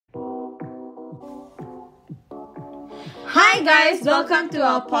Hi guys, welcome to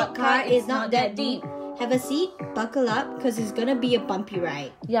our podcast. It's not that deep. Have a seat, buckle up, because it's gonna be a bumpy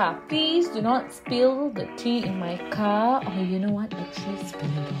ride. Yeah, please do not spill the tea in my car, or you know what, actually spill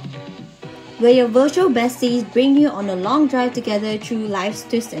it all. Where your virtual besties bring you on a long drive together through life's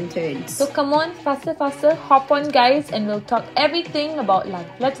twists and turns. So come on, faster, hop on guys, and we'll talk everything about life.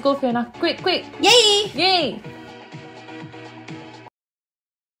 Let's go, Fiona, quick! Yay! Yay!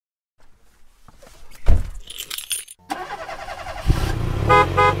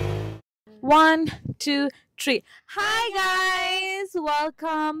 One, two, three. Hi guys!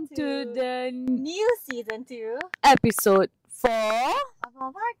 Welcome to the New season 2 episode 4. of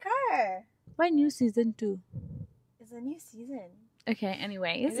our car. Why new season 2? It's a new season. Okay,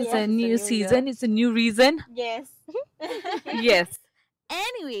 anyways, Yes, it's a it's a new new season. year. It's a new reason. Yes. Yes.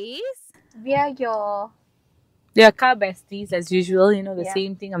 Anyways, We are your... they are car besties as usual. You know, the Yeah.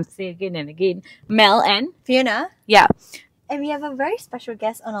 same thing I'm saying again and again. Mel and... Fiona. Yeah. And we have a very special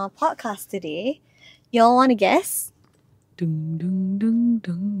guest on our podcast today. Y'all want to guess? Dung, dung, dung,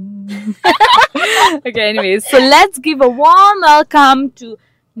 dung. Okay, anyways, so let's give a warm welcome to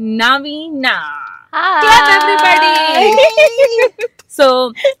Navina. Hi! Clap, everybody!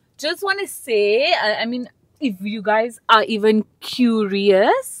 So, just want to say, I mean, if you guys are even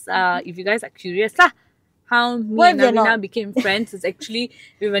curious, how me What and if they're Navina not? became friends is actually,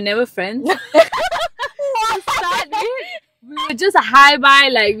 we were never friends. To start with, we were just a hi-bye,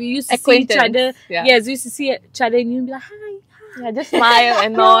 like we used to see each Acquaintance, other. yeah. Yes, we used to see each other and you'd be like, hi. Yeah, just smile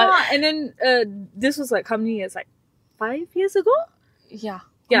and nod. Yeah, and then this was like how many years? Like 5 years ago? Yeah.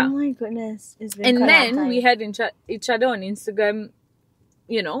 Yeah. Oh my goodness. It's been And quite a long then time. we had each other on Instagram,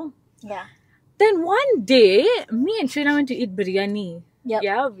 you know. Yeah. Then one day, me and Trina went to eat biryani. Yep.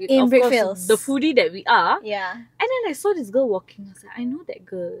 Yeah, In of Brickfields. course, the foodie that we are. Yeah. And then I saw this girl walking. I was like, I know that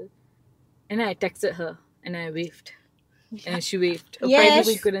girl. And then I texted her and I waved. And she waved. Yeah,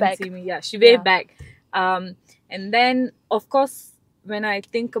 Apparently she she couldn't back. see me. Yeah, she waved Yeah. back. And then, of course, when I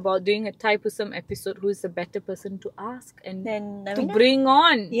think about doing a Thaipusam episode, who is the better person to ask and Then to Navina? bring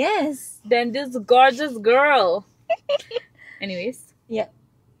on Yes. than this gorgeous girl? Anyways. Yeah.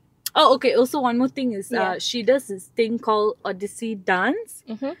 Oh, okay. Also, one more thing is Yeah. she does this thing called Odyssey dance.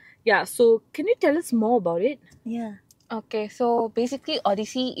 Mm-hmm. Yeah, so can you tell us more about it? Yeah. Okay, so basically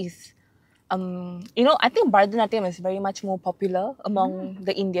Odyssey is I think Bharatanatyam is very much more popular among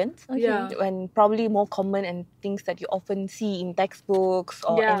the Indians. Okay. Yeah. When probably more common and things that you often see in textbooks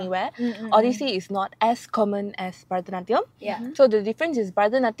or Yeah. anywhere. Mm-mm. Odyssey is not as common as Bharatanatyam. Yeah. So the difference is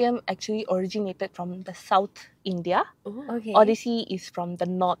Bharatanatyam actually originated from the South India. Okay. Odyssey is from the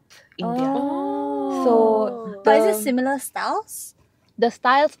North India. Oh. So But is it the- similar styles? The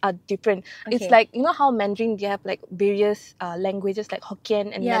styles are different. Okay. It's like, you know how Mandarin, they have like various languages like Hokkien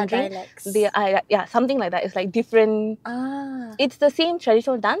and Yeah, Mandarin. dialects. They are, yeah, something like that. It's like different. Ah. It's the same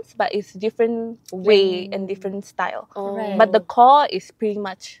traditional dance, but it's different way and different style. Right. But the core is pretty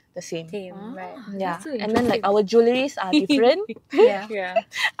much the same. Same, right. Yeah, That's so and then like our jewelries are different. Yeah. Yeah.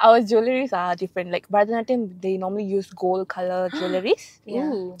 Our jewelries are different. Like Bharatanatyam, they normally use gold color jewelries, Yeah.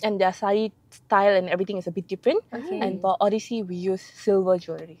 Ooh. and their sari style and everything is a bit different. Okay. And for Odyssey, we use silver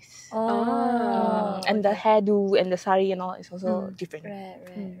jewelries. Oh. And the hairdo and the sari and all is also different.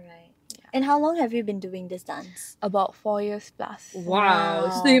 Right. And how long have you been doing this dance? About 4 years plus. Wow.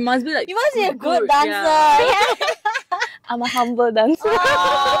 Wow. So you must be like You must be a good yeah. dancer. I'm a humble dancer.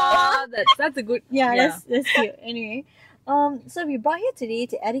 Oh, that's a good. Yeah, that's cute. Anyway, so we brought here today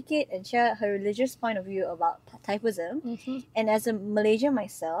to educate and share her religious point of view about Thaipusam. And as a Malaysian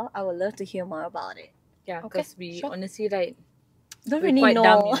myself, I would love to hear more about it. Yeah, Okay, because we sure. honestly like Don't we're really quite know.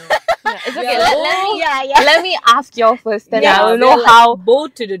 dumb, you know. Yeah, it's We okay. are Let me ask y'all first, then I will we're know like how. bow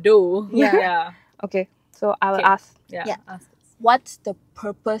to the door. Yeah. Yeah. Okay, so I will Okay. ask, Yeah. Yeah. Ask us. what's the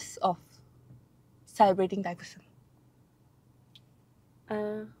purpose of celebrating Thaipusam?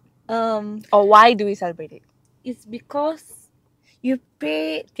 Or why do we celebrate it? It's because You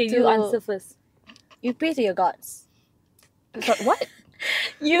pray can to you answer first? You pray to your gods. So, what?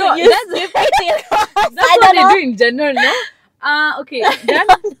 You No, you that's- pray to your gods. That's I what don't they know. do in general, no? Okay. Then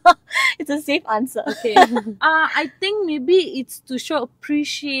It's a safe answer. okay. I think maybe it's to show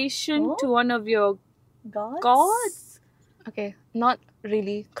appreciation Oh. to one of your Gods? gods. Okay, not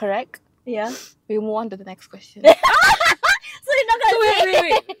really correct. Yeah. We move on to the next question. So you're not So gonna say.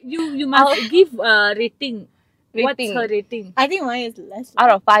 wait. You must give a rating. What's Rating. her rating? I think mine is less. Out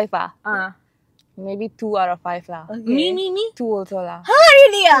of 5 Maybe maybe 2 out of 5 lah. Okay. me. 2 also lah.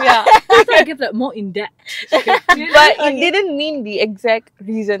 Really? Yeah. So I give like more in depth. But it didn't mean the exact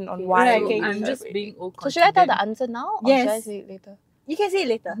reason on why. Right, okay. I'm just celebrating. being all So should I tell the confident. answer now or Yes. should I say it later? You can say it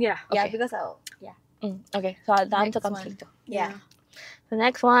later. Yeah. Yeah, Okay. because I'll. Yeah. Okay, so the answer Next comes one. later. Yeah. The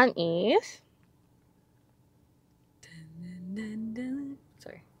next one is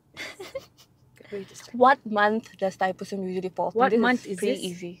Sorry. Get very distracted. what month does Thaipusam usually fall? What This month is pretty this?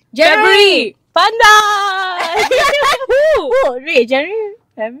 easy. February. Pandai! Oh, wait, January,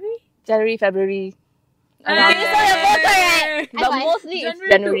 February? January, February. Hey. But Fine. mostly it's January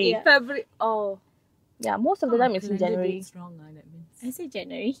January. to February. Oh. Yeah, most of the time it's in Calendar January. date's wrong, that means. I say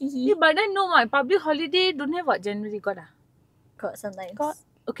January. Yeah, but then no, my public holiday don't have what January got ah. Got sometimes. Got.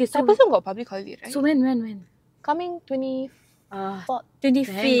 Okay, so Thaipusam got public holiday, right? so when? Coming 24th,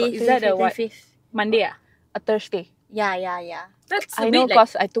 25th. Is that a what? 25th. Monday ah. a Thursday. Yeah. That's a I bit know like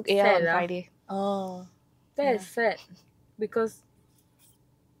because I took AL sad on lah. Friday. Oh. that is sad because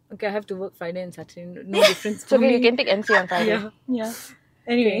okay, I have to work Friday and Saturday. No difference. It's for okay, me. you can take NC on Friday. Yeah. Yeah.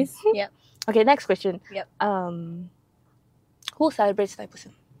 Anyways. Yep. Okay, next question. Yep. Who celebrates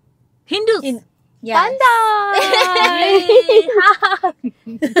Thaipusam? Hindus. Yeah. Yay!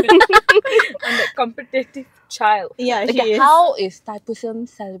 I'm the competitive child. Yeah, she Okay, is. how is Thaipusam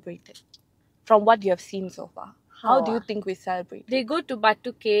celebrated? From what you have seen so far, how How do you ah? think we celebrate? They go to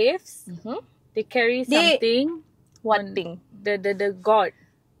Batu caves. They carry They- something. What on thing? The god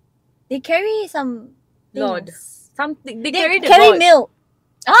They carry some Lord. things. Something. They They carry the carry god. milk.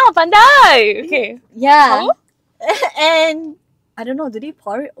 Ah, pandai! Okay. Yeah. And I don't know, do they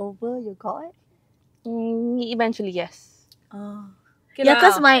pour it over your god? Eventually, yes. Oh. Okay Yeah, lah.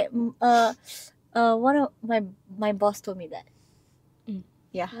 because my one of my boss told me that. Mm.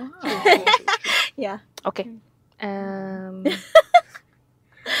 Yeah. Wow. Yeah. Okay.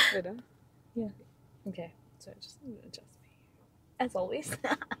 Wait, ah. Yeah. Okay. So just adjust me. As always.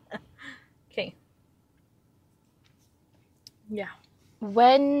 Okay. Yeah.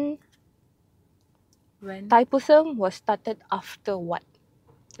 When When? Thaipusam was started after what?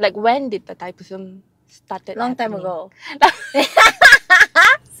 Like when did the Thaipusam started? Long time happening? ago.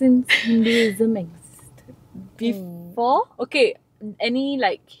 Since Hinduism existed. Before? Okay. Any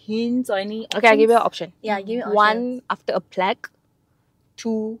like hints or any Okay, I'll give you an option. Yeah, give me options. 1 after a plague,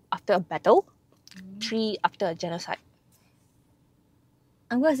 2 after a battle, 3 after a genocide.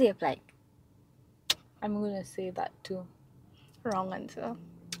 I'm gonna say a plague. I'm gonna say that too. Wrong answer.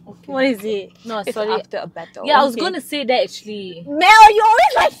 Okay. What is it? No, It's sorry. after a battle. Yeah, I was Okay. gonna say that actually. Mel, you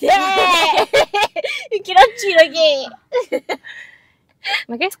always like that. You cannot cheat again.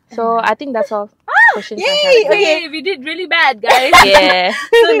 Okay, so I think that's all questions I Yay! have. Okay, we did really bad, guys. Yeah.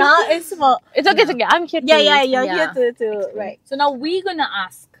 So now it's for It's okay, it's okay. I'm here to... you're Yeah. here to right. So now we're gonna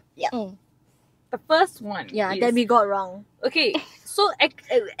ask. Yeah. The first one. Yeah, is, that we got wrong. Okay, so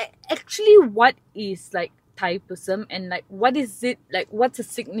actually, what is like Thaipusam and like what is it like? What's the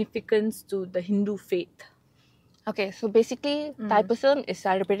significance to the Hindu faith? Okay, so basically, Thaipusam is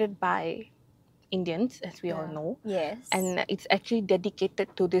celebrated by Indians, as we all know. Yes. And it's actually dedicated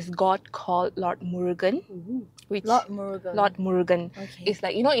to this god called Lord Murugan. Which Lord Murugan. Lord Murugan. Okay. It's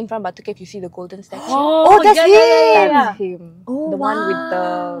like, you know, in front of Batu Cave, you see the golden statue? Oh, that's him! That's him. Oh, The one with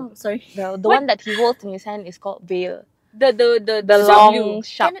wow. Sorry. the one that he holds in his hand is called veil. The Long,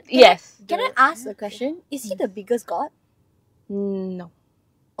 sharp. Yes. Can I ask a question? Is he the biggest god? No.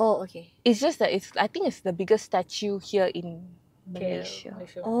 Oh, okay. It's just that I think it's the biggest statue here in Malaysia.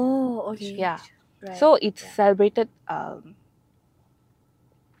 Oh, okay. Yeah. Right. So it's celebrated,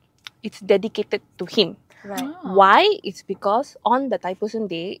 it's dedicated to him. right. Why? It's because on the Thaipusam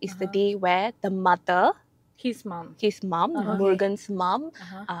day is the day where the mother, His mom. his mom, Murugan's mom,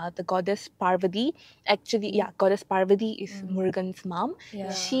 the goddess Parvati, goddess Parvati is Murugan's mom.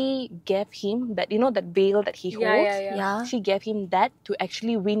 Yeah. She gave him that, you know, that veil that he holds. Yeah. She gave him that to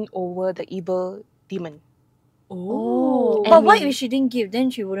actually win over the evil demon. Oh. And But what we- if she didn't give?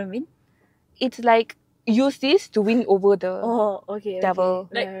 Then she wouldn't win? It's like, use this to win over the Oh, okay. devil.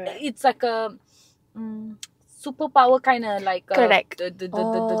 Like Right. it's like a superpower kind of like Correct.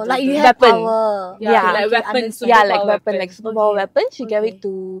 Oh, like you have weapon. power. Yeah. like Okay, weapon. understood. Yeah, like superpower weapon, like superpower Okay. weapon. She gave Okay. it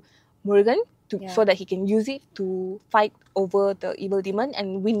to Murugan Yeah. so that he can use it to fight over the evil demon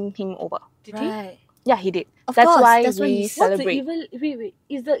and win him over. Did he? Right. Yeah, he did. Of That's course, why that's why we he's- What's the celebrate. evil? Wait.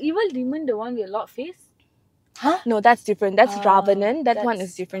 Is the evil demon the one with a lot of face? No, that's different. That's Ah, Ravanan. That one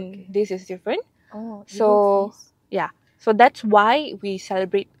is that's- different. okay. This is different. Oh, So, evil face. So that's why we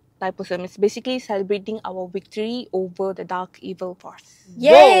celebrate Thaipusam. It's basically celebrating our victory over the dark evil force.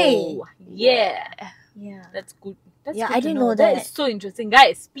 Yay! Whoa. Yeah. Yeah. That's good. That's Yeah, good I to didn't know. know That that. is so interesting.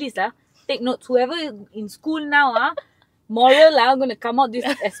 Guys, please take notes. Whoever in school now moral gonna come out this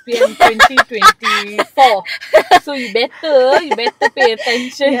SPM 2024. So you better pay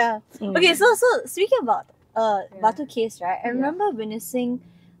attention. Yeah. Okay, so speaking about Batu case, right? I remember witnessing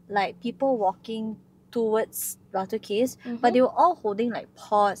like people walking towards Batu Caves, but they were all holding like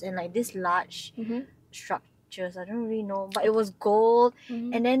pots and like this large structures. I don't really know, but it was gold.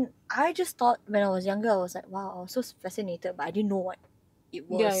 And then I just thought when I was younger, I was like, wow, I was so fascinated, but I didn't know what it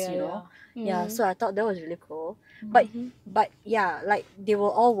was, you know. Yeah, so I thought that was really cool. But yeah, like they were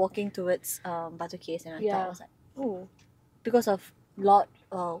all walking towards Batu Caves, and I thought I was like, oh, because of Lord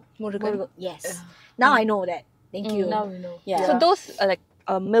Murugan. Yes. Now I know that. Thank you. Now we know. Yeah. So those are like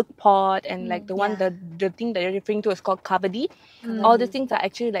a milk pot and like the one, Yeah. the thing that you're referring to is called kavadi. All the things are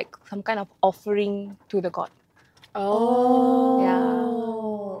actually like some kind of offering to the god. Oh.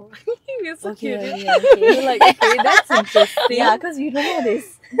 You're so Okay, cute. okay. You're like, okay, that's interesting. Yeah, because you know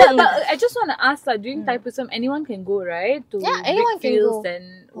this. But I just want to ask that during Thaipusam, anyone can go, right? To Yeah, anyone can Brickfields go.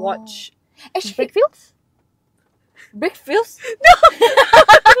 and watch. Actually, Brickfields? Brickfields?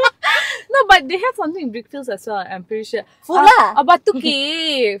 No, but they have something in Brickfields as well, I'm pretty sure. Full lah. A Batu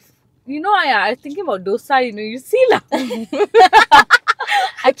Cave. You know, I was thinking about dosa, you know, you see lah.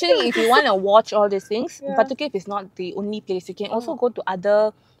 Actually, if you want to watch all these things, Yeah. Batu Cave is not the only place. You can also go to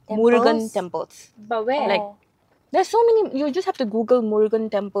other Murugan temples. But where? Like, there's so many. You just have to Google Murugan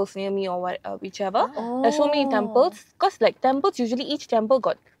temples near me or whichever. There's so many temples. Because like temples, usually each temple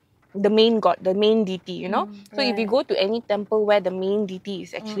got the main god, the main deity, you know. So if you go to any temple where the main deity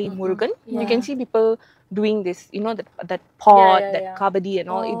is actually Murugan, you can see people doing this, you know, that pot, that kabaddi and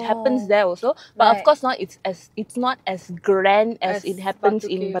all. It happens there also. But of course not it's not as grand as it happens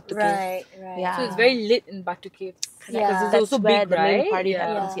Batu in Cave. Batu Cave. Right. Yeah. So it's very lit in Batu Cave. Yeah. Because it's That's also where big, the right? main party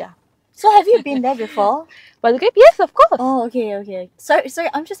happens, yeah. So have you been there before? Batu Cave, yes, of course. Oh, okay. Sorry,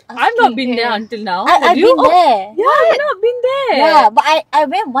 I'm just asking. I've not been there until now. I've Have you? been there. Yeah, I've not been there. Yeah, but I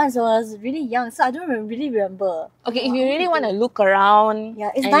went once when I was really young, so I don't really remember. Okay, if you really want to look around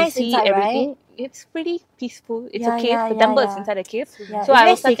It's and nice see inside, everything, it's pretty peaceful. It's Yeah, a cave. yeah, The yeah, temple is yeah. inside a cave. Yeah, So it's I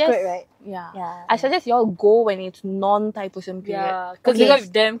very would suggest, sacred, right? Yeah. I suggest you all go when it's non-Thaipusam period. Yeah, because Okay. it's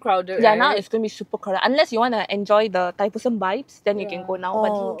damn crowded. Yeah, right? now it's going to be super crowded. Unless you want to enjoy the Thaipusam vibes, then you can Yeah. go now,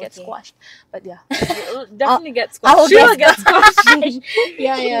 but Oh, you'll get okay. squashed. But yeah. It'll definitely get I will squashed. Sure, get get squashed.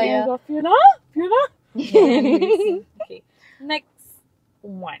 Yeah. Got Fiona? Okay. Next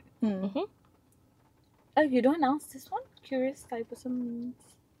one. Oh, you don't announce this one? Curious Thaipusam means.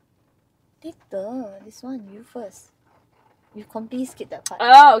 Later, this one, you first. You completely skipped that part.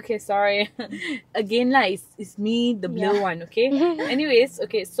 Oh, okay, sorry. Again, it's me, the blue one, okay? Anyways,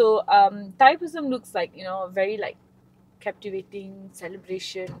 okay, so Thaipusam looks like, you know, very like captivating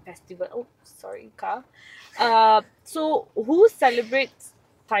celebration festival. Oh, sorry, car. So who celebrates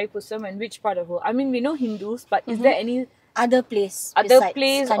Thaipusam and which part of the world? I mean, we know Hindus, but is there any Other place other besides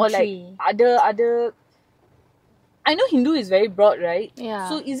place or country. like other? I know Hindu is very broad, right? Yeah.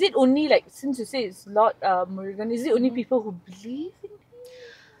 So is it only like, since you say it's Lord Murugan, is it only people who believe in him?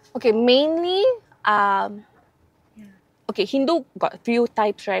 Okay, mainly, okay, Hindu got few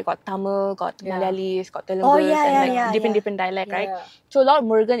types, right? Got Tamil, got Malayalis, got Telugus, and like different dialect, right? Yeah. So Lord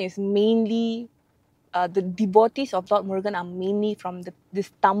Murugan is mainly, the devotees of Lord Murugan are mainly from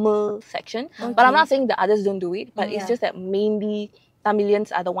this Tamil section. But I'm not saying the others don't do it, but it's just that mainly Tamilians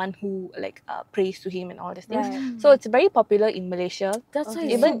are the one who like praise to him and all these things. Right. So it's very popular in Malaysia. That's why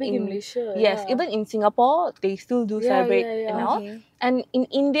it's Even so big in in- Malaysia. Yes, even in Singapore, they still do celebrate and all. Okay. And in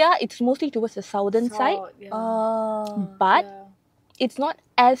India, it's mostly towards the southern side, but it's not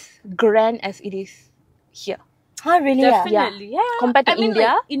as grand as it is here. Huh, really? Definitely, yeah. Compared to I mean,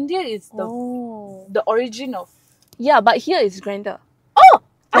 India? like, India is the origin of. Yeah, but here it's grander. Oh,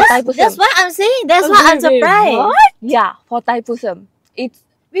 For Thaipusam. that's what I'm saying. That's why I'm Wait, surprised. what? Yeah, for Thaipusam. It's,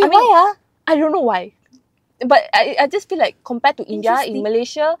 Wait, I mean, why? I don't know why. But I just feel like compared to India, in Interesting.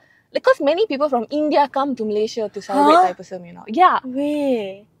 Malaysia, because many people from India come to Malaysia to celebrate Huh? Thaipusam, you know. Yeah,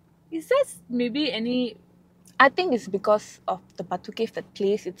 Wait. Is there maybe any? I think it's because of the Batu Cave, the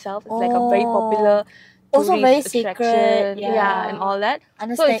place itself. It's like a very popular Also tourist very attraction. sacred, Yeah. yeah. and all that.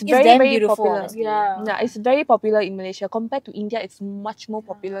 Understand. it's It's very, damn very beautiful, popular. honestly. Yeah. Yeah, it's very popular in Malaysia. Compared to India, it's much more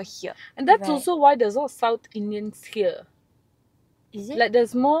popular here. And that's Right. also why there's a lot of South Indians here. Is it? Like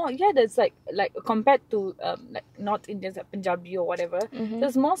there's more, there's like compared to like North Indians like Punjabi or whatever.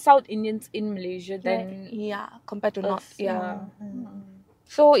 There's more South Indians in Malaysia than Yeah, compared to us. North. Yeah. Mm.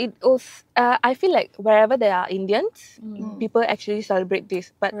 So it was. I feel like wherever there are Indians, people actually celebrate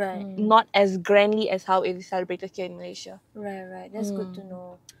this, but Right. not as grandly as how it is celebrated here in Malaysia. Right. That's good to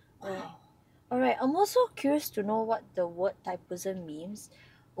know. Right. Alright, I'm also curious to know what the word Thaipusam means.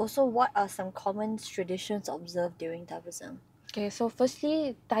 Also, what are some common traditions observed during Thaipusam? Okay, so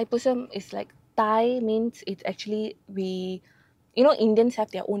firstly, Thaipusam is like Thai means it's actually Indians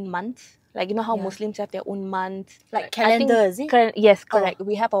have their own months. Like, you know how Yeah. Muslims have their own month. Like I think calendar, is it? Yes, correct.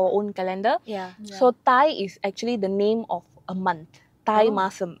 We have our own calendar. Yeah. So Thai is actually the name of a month. Thai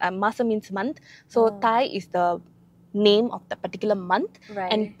Masam. Masam means month. So Thai is the name of the particular month.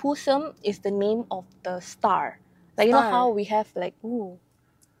 Right. And Pusam is the name of the star. Like, you know Star. how we have like,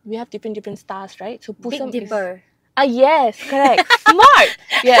 we have different stars, right? So Big Pusam Dipper. yes, correct. Smart.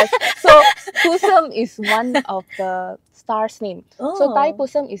 Yes. So Pusam is one of the stars' name. So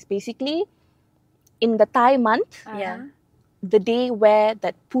Thaipusam is basically in the Thai month, Yeah. the day where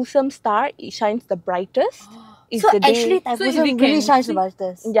that Pusam star shines the brightest. Is So the day, actually, Thaipusam we really can shines the see-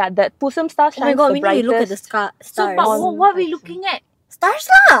 brightest. yeah, that Pusam star Oh shines my god, the we need brightest. to look at the So, stars. but on what are we Thaipusam. looking at? Stars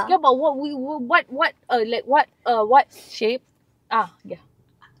lah! Yeah, but what shape. Yeah.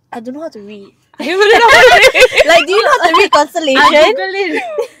 I don't know how to read. I don't know. Like, do you know how to read constellation? Google it.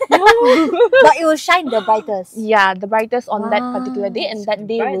 But it will shine the brightest. Yeah, the brightest on that Wow. particular day, and that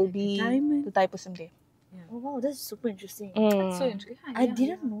day bright will like a be diamond. the Thaipusam day. Oh wow, that's super interesting. So interesting. I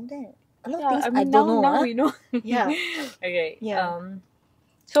didn't know that. A lot of Yeah, things I I, mean, don't know. now huh? we know. Yeah. Okay. Yeah.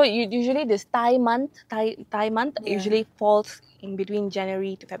 So usually this Thai month Yeah. usually falls in between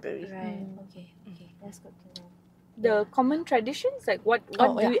January to February. Right. Okay. That's good to know. The common traditions, like what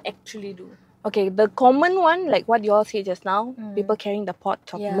Oh, do yeah. you actually do? Okay, the common one, like what you all said just now, people carrying the pots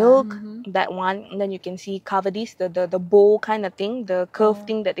of Yeah. milk, that one, and then you can see kavadis, the bowl kind of thing, the curved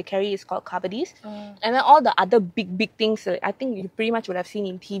thing that they carry is called kavadis. And then all the other big things, I think you pretty much would have seen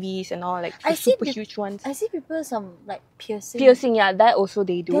in TVs and all, like I see super peop- huge ones. I see people some like piercing. Piercing, yeah, that also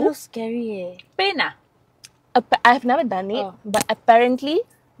they do. They look scary. Eh. Pain ah? I've never done it, but apparently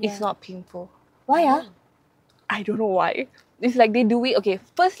it's Yeah. not painful. Why ah? I don't know why. It's like they do it. Okay,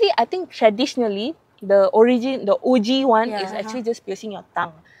 firstly, I think traditionally the OG one Yeah, is actually just piercing your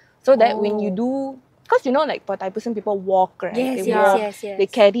tongue, so that when you do, because you know, like for Thaipusam people walk, right? Yes, they yes, walk, yes, yes. they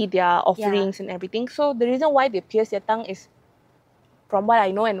carry their offerings and everything. So the reason why they pierce their tongue is, from what I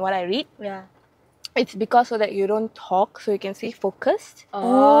know and what I read, Yeah. it's because so that you don't talk, so you can stay focused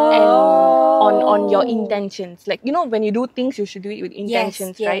Oh. on your intentions. Like, you know, when you do things, you should do it with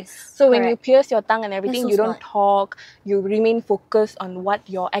intentions, right? yes, So when you correct. pierce your tongue and everything, so you don't smart. talk, you remain focused on what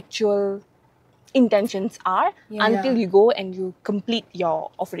your actual intentions are until you go and you complete your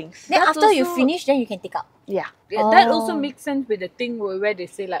offerings. Then That's after you also- finish, then you can take out. Yeah. Yeah, that Oh. also makes sense with the thing where they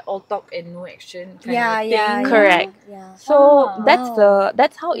say like all talk and no action. Kind Yeah, of yeah, thing. Correct. Yeah. So Wow. that's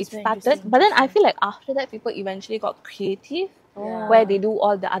how That's it very started. interesting. But then I feel like after that, people eventually got creative, Yeah. where they do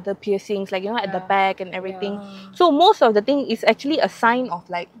all the other piercings, like, you know, at the Yeah. back and everything. Yeah. So most of the thing is actually a sign of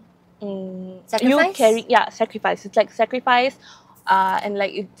like you Sacrifice? carry sacrifice. It's like sacrifice, and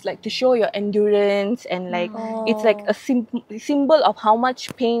like it's like to show your endurance, and like it's like a symbol of how much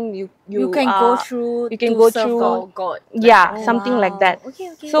pain you can are, go through. you can to go serve through. God. God. Yeah, Oh, something like wow. that.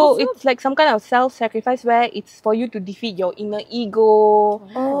 Okay. So it's like some kind of self-sacrifice where it's for you to defeat your inner ego,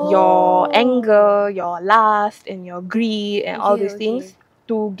 your anger, your lust, and your greed, and all Okay, these things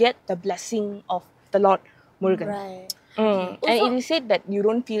to get the blessing of the Lord Murugan. Right. And Also- it is said that you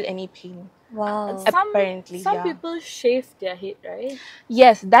don't feel any pain. Wow. Apparently, some yeah. people shave their head, right?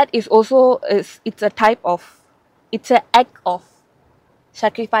 Yes, that is also it's a type of, it's an act of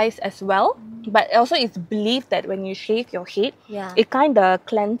sacrifice as well. But also it's believed that when you shave your head, Yeah. it kind of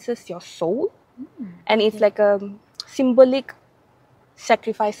cleanses your soul, and it's like a symbolic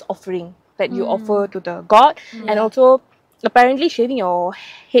sacrifice offering that you offer to the god. And also apparently shaving your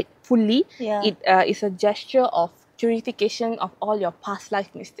head fully, Yeah. it is a gesture of purification of all your past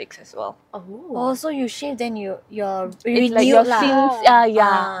life mistakes as well. Oh, so you shave, then you're It's renewed like your lah. sins, Ah,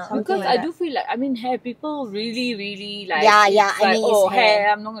 something Because like I that. do feel like, I mean, hair, people really like, Yeah, it's yeah, I like, mean, it's oh,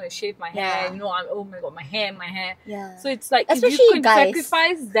 hair. I'm not going to shave my Yeah. hair. You know, oh my God, my hair. Yeah. So it's like, Especially if you could guys.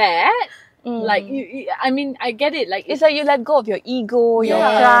 sacrifice that, like, I mean, I get it. Like, It's like you let go of your ego, your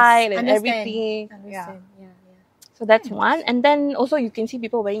Yes, pride, and understand. everything. Yeah. Understand. Yeah. So that's one. And then also you can see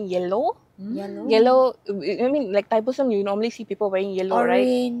people wearing yellow. Yellow. Yellow. I mean, like Thaipusam, you normally see people wearing yellow,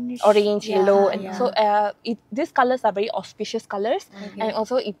 right? Orange, Yeah, yellow, and yeah. so these colors are very auspicious colors, and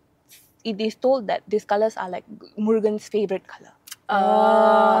also it is told that these colors are like Murugan's favorite color.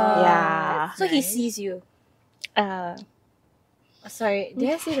 Yeah. So he sees you. Sorry, did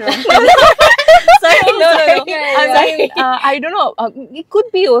I say the wrong thing? Sorry, No. I'm sorry. I don't know. It could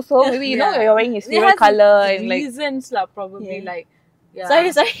be also maybe you know you're wearing his It favorite has color and like reasons lah, probably Yeah. like. Yeah.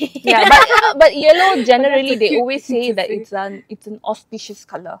 Sorry. yeah, but yellow generally they cute always thing say to that say. it's an auspicious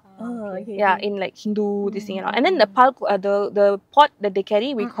color. Oh, okay. Yeah, in like Hindu this thing and all. And then the the pot that they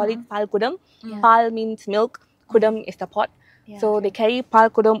carry, we call it pal kudam. Pal means milk, kudam is the pot. So they carry pal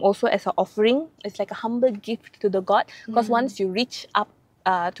kudam also as an offering. It's like a humble gift to the god, because once you reach up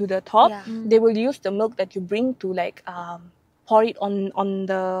to the top, Yeah. they will use the milk that you bring to like pour it on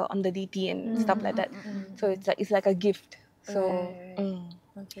the DT and stuff like that. So it's like a gift. So Right.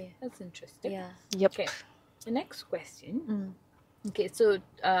 Okay. That's interesting. Yeah. yep. Okay. The next question. Okay, so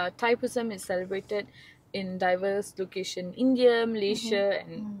Thaipusam is celebrated in diverse location, India, Malaysia,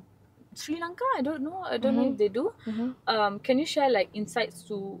 and Sri Lanka. I don't know if they do. Can you share like insights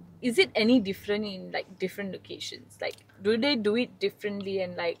to? Is it any different in like different locations? Like, do they do it differently,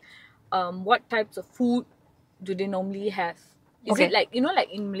 and like, what types of food do they normally have? Is it like, you know, like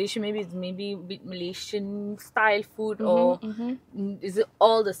in Malaysia, maybe it's maybe a bit Malaysian style food, or is it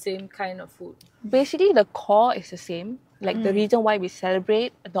all the same kind of food? Basically, the core is the same. Like the reason why we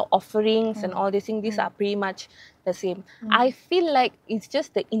celebrate, the offerings and all these things, these are pretty much the same. I feel like it's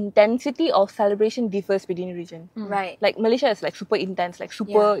just the intensity of celebration differs within region. Right. Like Malaysia is like super intense, like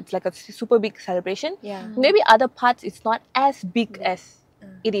super, it's like a super big celebration. Yeah. Maybe other parts it's not as big as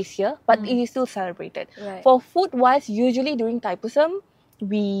it is here, but it is still celebrated. Right. For food wise, usually during Thaipusam,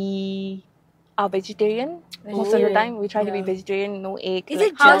 we are vegetarian. Most of the time, we try to be vegetarian, no egg. Is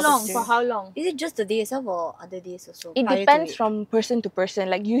like it How just- long? For how long? Is it just the day itself or other days also? It prior to depends it? from person to person.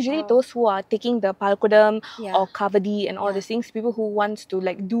 Like usually those who are taking the palkodam Yeah. or kavadi and all Yeah. these things, people who wants to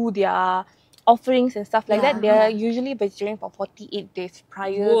like do their offerings and stuff like Yeah, that, they're yeah. usually vegetarian for 48 days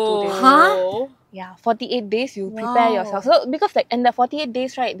prior to the Huh? yeah, 48 days you prepare yourself. So because like in the 48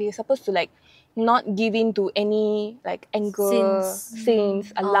 days, right, they're supposed to like not give in to any like anger,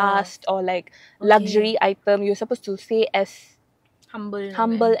 sins, a lust or like luxury item. You're supposed to stay as Humble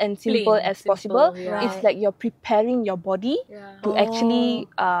and simple plain, as possible. yeah. It's like you're preparing your body Yeah. to actually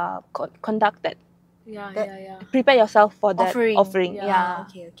conduct that. Yeah, That- yeah. Prepare yourself for that offering. Yeah.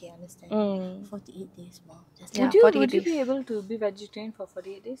 Yeah. Okay, understand. Mm. 48 days, wow. That's Yeah. Would you 48 be days. able to be vegetarian for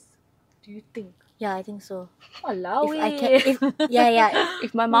 48 days? Do you think? Yeah, I think so. Walao, If I can, yeah.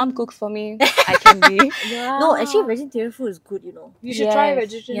 If my mom cooks for me, I can be. No, actually, vegetarian food is good, you know. You should try Yes.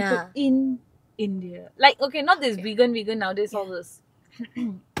 vegetarian Yeah. food in India. Like, okay, not this vegan nowadays, all this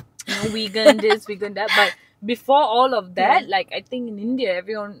vegan this, vegan that. But before all of that, like I think in India,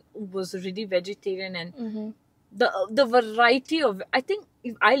 everyone was really vegetarian, and the variety of, I think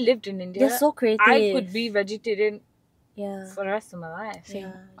if I lived in India, They're so creative. I could be vegetarian Yeah. for the rest of my life.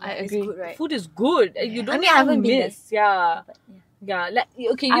 Yeah, I it's agree. good, right? Food is good. You don't I mean, I haven't been miss. Yeah. But, yeah. Yeah. Like,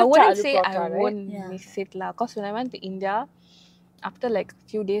 okay, you I try wouldn't aloo say paratha, I right? won't Yeah. miss it lah. Cause when I went to India, after like a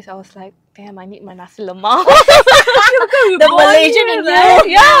few days, I was like, damn, I need my nasi lemak. The Malaysian in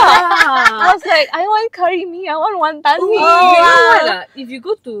you. Yeah. I was like, I want curry mee. I want wonton mee. You know what, if you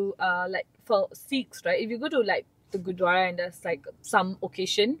go to like for Sikhs, right? If you go to like the Gurdwara and there's like some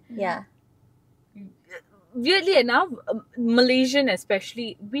occasion, Yeah. weirdly enough, Malaysian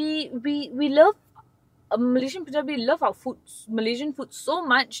especially, we love Malaysian people. We love our food, Malaysian food so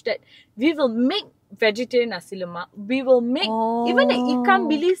much that we will make vegetarian nasi lemak. We will make even the ikan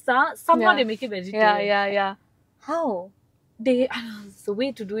bilis. Somehow Yeah. they make it vegetarian. Yeah. How? They it's the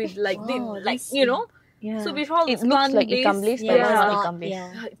way to do it. Like they Wow, like that's- you know. Yeah. So before It looks like ikan bilis, but Yeah, it's it's not not. ikan bilis.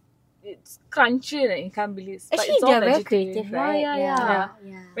 Yeah. It's crunchy like ikan bilis. But Actually, it's all they're very vegetarian. creative, right? Yeah.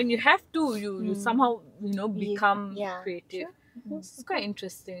 Yeah. When you have to, you somehow become Yeah. creative. It's quite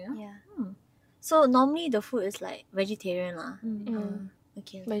interesting. Huh? Yeah. So normally the food is like vegetarian lah.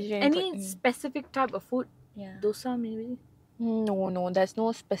 Okay. Vegetarian Any food. specific type of food? Yeah. Dosa maybe. No, there's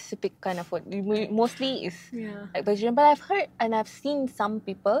no specific kind of food. Mostly is Yeah. like vegetarian. But I've heard and I've seen some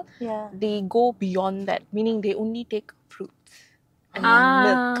people, Yeah. they go beyond that, meaning they only take fruits and Ah.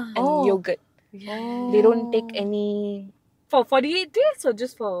 milk and yogurt. They don't take any. For 48 days or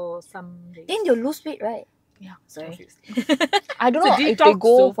just for some days? Then you'll lose weight, right? Yeah. Sorry. I don't It's a know if they detox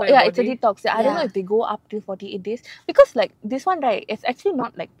go. though for your It's a body. detox. I don't know Yeah. if they go up to 48 days because like this one, right? It's actually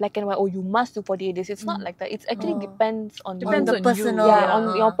not like black and white. Oh, you must do 48 days. It's not like that. It's actually depends on Depends you. on you. personal. Yeah,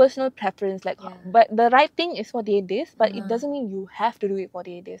 on your personal preference. Like, Yeah. but the right thing is 48 days. But it doesn't mean you have to do it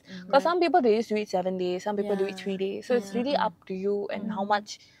 48 days. Because some people they just do it 7 days. Some people do it 3 days. So it's really up to you and how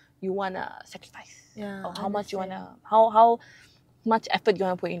much you wanna sacrifice. Yeah, Or how much you wanna how much effort you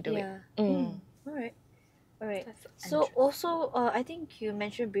wanna put into it. Yeah. Alright. So also, I think you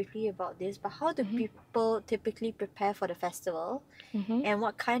mentioned briefly about this, but how do people typically prepare for the festival, and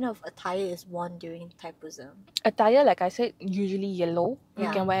what kind of attire is worn during Thaipusam? Attire, like I said, usually yellow. You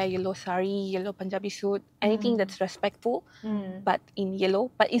Yeah. can wear yellow sari, yellow Punjabi suit, anything that's respectful, but in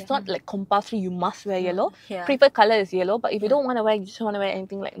yellow. But it's not like compulsory you must wear yellow. Yeah. Preferred color is yellow, but if you don't want to wear, you just want to wear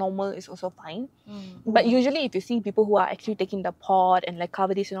anything like normal, it's also fine. But usually, if you see people who are actually taking the pot and like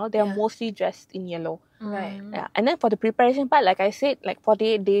cover this and all, they are mostly dressed in yellow. Right. Yeah, and then for the preparation part, like I said, like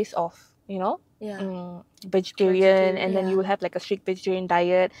 48 days of vegetarian, and then yeah. you will have like a strict vegetarian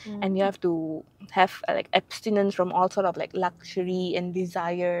diet, and you have to have like abstinence from all sort of like luxury and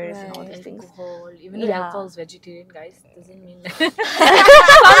desires and all Right. these things. Alcohol, even though Yeah. alcohol is vegetarian, guys, doesn't mean that.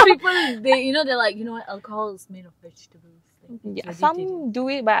 Some people, they're like, you know what, alcohol is made of vegetables. Like, it's Yeah, vegetarian. some do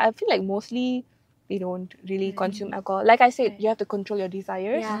it, but I feel like mostly they don't really consume alcohol. Like I said, you have to control your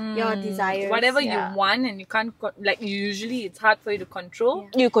desires. Yeah, your desires. Whatever Yeah. you want, and you can't like usually it's hard for you to control.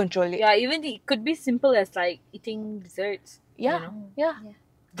 You control it. Yeah, even it could be simple as like eating desserts. Yeah. You know, Yeah.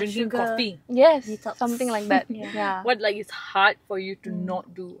 drinking Sugar. coffee. Yes. Detox. Something like that. Yeah. Yeah. What like is hard for you to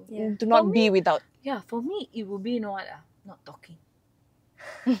not do? Yeah. Do not be without. Yeah, for me it would be, you know what? Not talking.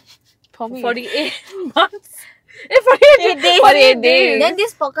 For me. 48 months. 48 days. 48 days. Then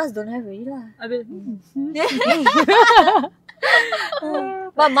this podcast don't have already lah. I mean,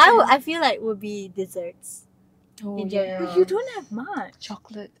 But mine, I feel like would be desserts Oh, in yeah. general. you don't have much.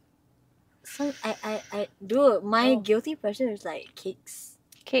 Chocolate. So I do. My guilty pleasure is like cakes.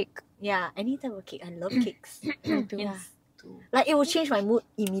 Cake. Yeah, any type of cake. I love cakes. Yeah. Yes. Like it will change my mood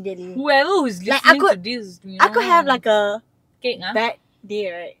immediately. Whoever who's Like, listening I could- to this, you I could know, have like a cake, huh? bad day,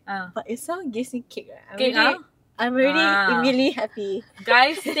 right? Uh, But if someone gives me cake, right, cake, huh? I'm already Ah. immediately happy.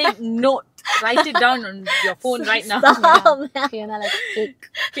 Guys, take note. Write it down on your phone right now. Stop, man. Fiona likes cake.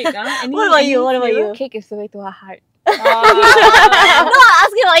 Cake, huh? What about you? What about you? Cake is the way to her heart. No, I'm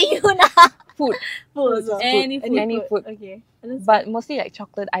asking about you now. Food. Food also. Any food. Any food. Okay. But mostly like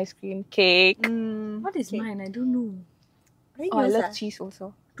chocolate, ice cream, cake. What is mine? I don't know. Oh, I love cheese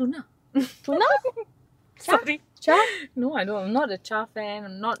also. Tuna. Tuna? Sorry. Cha? No, I don't. I'm not a cha fan.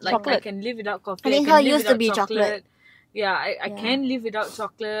 I'm not like I Chocolate. can live without coffee. I think can her live used to without be chocolate. Yeah, I Yeah. can live without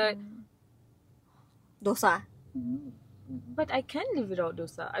chocolate. Dosa. But I can live without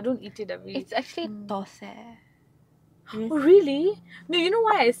dosa. I don't eat it every. It's actually dose. Oh really? No, you know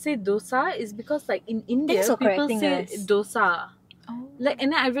why I say dosa is because like in India Thanks for people correcting say us. dosa. Oh. Like,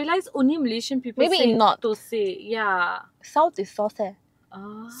 and then I realized only Malaysian people Maybe say not. dosai. Yeah. South is sauce.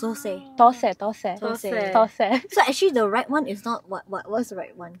 Ah. Sose. Dose. Dosai. Dose. So actually, the right one is not what's the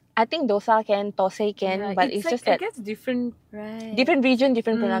right one? I think dosa can, dose can, Yeah, but it's like, just I that guess different. Right. different region,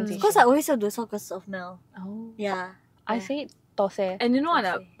 different pronunciation. Because I always say dosa because of Mel. Oh. Yeah. I say dose. And you know what?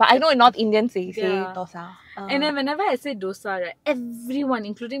 Dosai. But I know North Indians say Yeah. dosa. And then whenever I say dosa, right, everyone,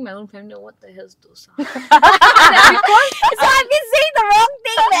 including my own family, what the hell is dosa? So I've been saying the wrong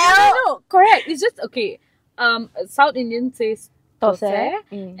thing, Mel. No, correct. It's just okay. South Indian says Dose. dosai,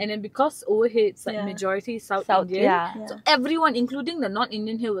 Mm. and then because over here it's like Yeah. majority South, South, Indian, yeah. so everyone, including the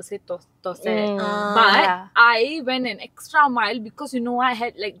non-Indian here, will say dosai. Mm. But Yeah. I went an extra mile because you know I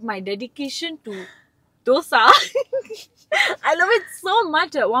had like my dedication to dosa. I love it so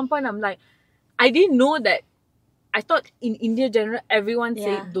much. At one point, I'm like, I didn't know that. I thought in India general everyone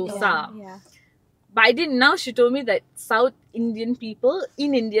said dosa, Yeah. but I didn't. Now she told me that South Indian people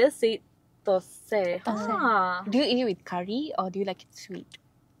in India say dosai. Ah. Do you eat it with curry or do you like it sweet?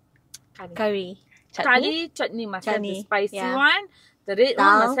 Curry. Curry chutney must have the Chutney, spicy yeah. one. The red Dal.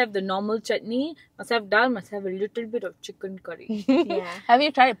 one must have the normal chutney. Must have dal. Must have a little bit of chicken curry. Yeah. Have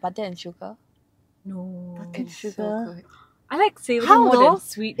you tried butter and sugar? No, It's so Sugar. good. I like savory How more though? than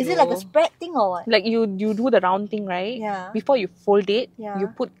sweet. Is it like a though. spread thing or what? Like you do the round thing, right? Yeah. Before you fold it, Yeah. you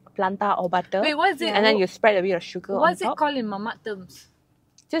put planta or butter. Wait, what is it? And then you spread a bit of sugar on What's it top. called in mama terms?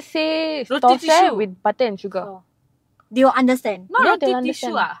 Just say Roti dosai tissue. with butter and sugar. Oh. Do you understand? Not Yeah, roti they'll tissue.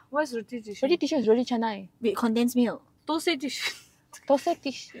 understand. What's roti tissue? Roti tissue is roti canai. With condensed milk. Dosai tissue. Dosai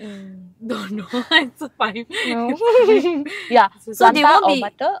tissue. Don't know. It's fine. No. Yeah. So they Planta won't or be-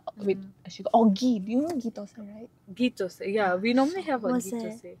 butter with sugar. Or ghee. Do you know ghee dosai, right? Ghee dosai. Yeah, we normally have a What's ghee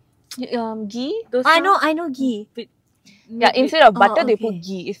that? dosai. Ghee. Dosa I know ghee. with Yeah, with- instead of Oh, butter, they okay. put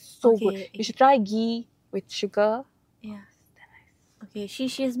ghee. It's so Okay, good. okay. You should try ghee with sugar. Yeah. Okay,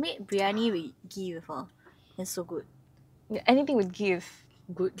 she's made biryani with ghee before. It's so good. Yeah, anything with ghee is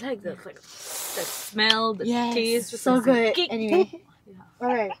good. Like the smell, the Yes, taste. just so like good. kick. Anyway. Yeah.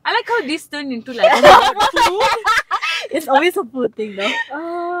 Alright. I like how this turned into like food. It's always a food thing though.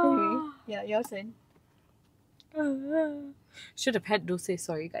 Oh. Yeah, your turn. Should have had dosai,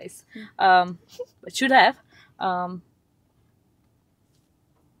 sorry guys. But should have.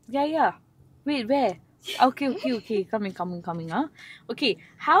 Yeah. Wait, where? Okay. Coming. Okay,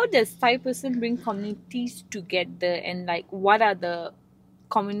 how does Thaipusam bring communities together, and like what are the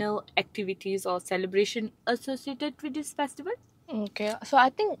communal activities or celebration associated with this festival? okay. So I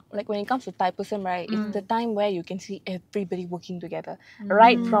think like when it comes to Thaipusam, right, it's the time where you can see everybody working together.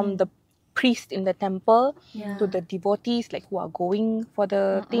 Right from the priest in the temple Yeah. to the devotees like who are going for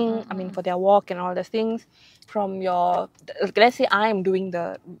the thing. I mean, for their walk and all those things. From your, let's say I am doing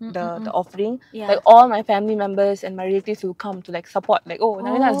the offering, Yeah. like all my family members and my relatives will come to like support. Like, oh,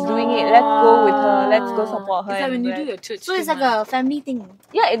 Navina's doing it. Let's go with her. Let's go support her. It's like and when you like- do your church. So it's thing, like a family thing.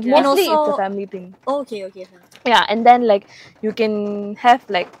 yeah, it Yeah. And mostly it's also- a family thing. Okay, okay. Fine. Yeah, and then like you can have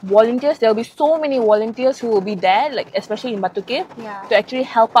like volunteers. There'll be so many volunteers who will be there, like especially in Batu Cave, Yeah. to actually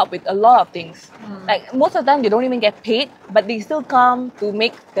help out with a lot of things. Like most of the time they don't even get paid, but they still come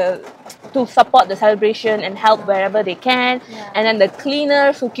to support the celebration and help wherever they can. Yeah. And then the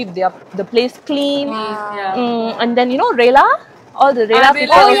cleaners who keep the place clean. Wow. Yeah. And then Rela, all the Rela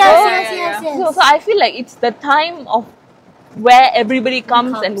people Oh also. yes. So I feel like it's the time of where everybody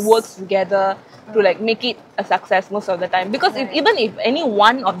comes and comes. works together to like make it a success most of the time. Because Right. even if any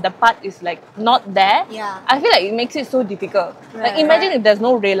one of the part is like not there, Yeah. I feel like it makes it so difficult. Right, Like imagine if there's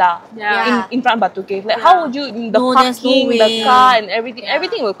no Rela Yeah. in front of Batu Cave. Like Yeah. how would you the No, there's no parking, the way. car and everything Yeah.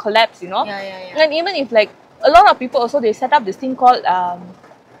 everything will collapse, Yeah. And even if like a lot of people also they set up this thing called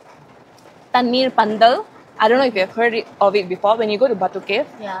Tanir Pandal. I don't know if you've heard of it before. When you go to Batu Cave,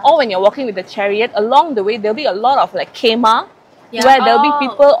 Yeah. or when you're walking with the chariot, along the way there'll be a lot of like kema, Yeah. where there'll be Oh.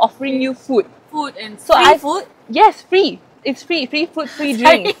 people offering you food. Food and So Free food? Yes, free. It's free food, free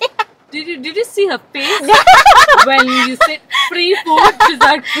drinks. Did you see her face when you said free food? She's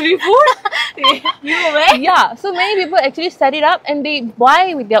like free food. You aware? Yeah, so many people actually set it up and they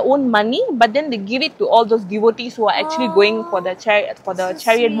buy with their own money, but then they give it to all those devotees who are actually going for the chariot So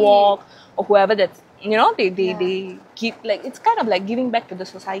chariot sweet. walk or whoever that's they give, like it's kind of like giving back to the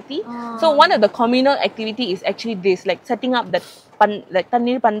society. So one of the communal activity is actually this, like setting up that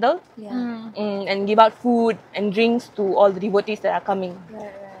Tanir Pandal Yeah. and give out food and drinks to all the devotees that are coming.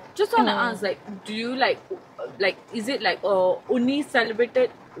 Right. Just want to ask, like, do you like, is it like only celebrated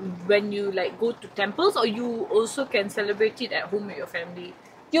when you like go to temples, or you also can celebrate it at home with your family?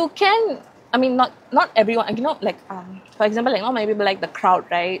 You can, I mean, not everyone, like for example, like not many people like the crowd,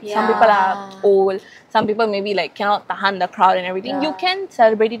 right? Some people are Yeah. old, some people maybe like cannot tahan the crowd and everything. You Yeah. can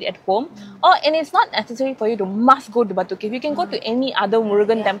celebrate it at home, and it's not necessary for you to must go to Batu Cave. You can go to any other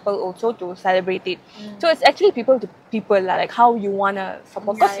Murugan Yeah. temple also to celebrate it. So it's actually people to people, like how you wanna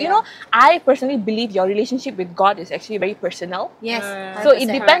support. Because I personally believe your relationship with God is actually very personal. Yes. So it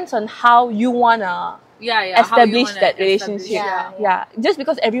 100%. depends on how you wanna Yeah. how you establish wanna that establish relationship. Yeah. Yeah. Just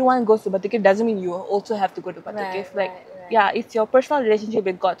because everyone goes to Batu Cave doesn't mean you also have to go to Batu Right, Cave. Like, right. yeah, it's your personal relationship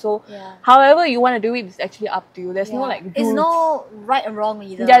with God. So, Yeah. however you want to do it is actually up to you. There's no like It's rules. no right or wrong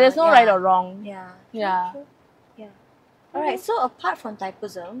either. Yeah, there's no right or wrong. Yeah. Yeah. True. Alright, so apart from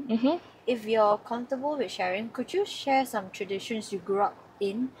Thaipusam, Mm-hmm. if you're comfortable with sharing, could you share some traditions you grew up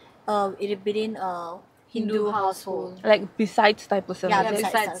in within a Hindu household? Like besides Thaipusam. Yeah, is it?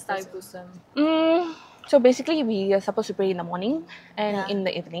 besides Thaipusam. Thaipusam. So basically, we are supposed to pray in the morning and Yeah. in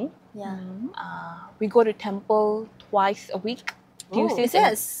the evening. Yeah. We go to temple twice a week. Is Tuesdays there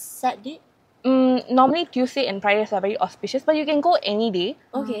and a set date? normally Tuesday and Fridays are very auspicious, but you can go any day.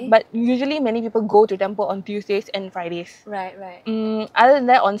 Okay. But usually many people go to temple on Tuesdays and Fridays. Right. Other than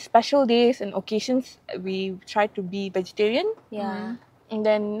that, on special days and occasions, we try to be vegetarian. Yeah. And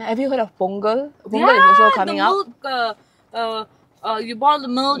then, have you heard of Pongal? Pongal is also coming the out. milk, you boil the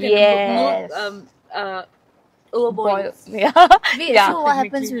milk Yes. and the milk overboiled. Yeah. Wait, Yeah, so what technically.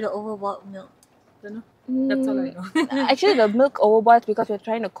 happens with the overboiled milk? Don't know. That's all I know. Actually, the milk overboils because we're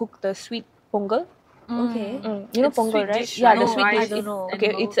trying to cook the sweet Pongal. Okay. You know It's Pongal, sweet right? dish, Yeah, right? the No, sweet rice dish. I don't know. and Okay,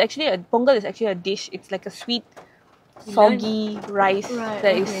 milk. it's actually Pongal is actually a dish. It's like a sweet, soggy rice Right,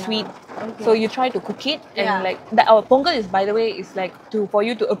 that is okay. sweet. Okay. So you try to cook it, and Yeah. like that. Our Pongal is, by the way, is like for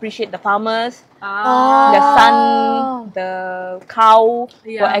you to appreciate the farmers, Oh. the sun, the cow.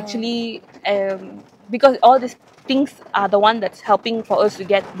 Yeah. Were actually because all these things are the one that's helping for us to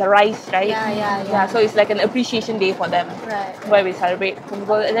get the rice, right? Yeah. So it's like an appreciation day for them, Right. where we celebrate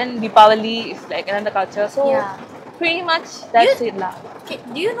Pongal, and then Deepavali is like another culture. So Yeah. pretty much that's it lah. Okay,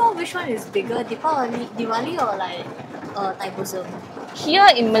 do you know which one is bigger, Diwali or like Thaipusam? Here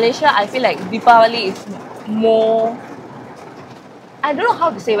in Malaysia, I feel like Deepavali is more. I don't know how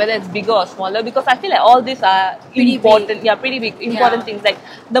to say whether it's bigger or smaller, because I feel like all these are Pretty important. big. Yeah, pretty big, important things. Like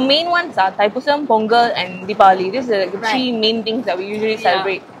the main ones are Thaipusam, Pongal, and Deepavali. These are the Right. three main things that we usually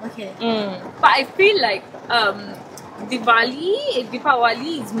celebrate. Okay. But I feel like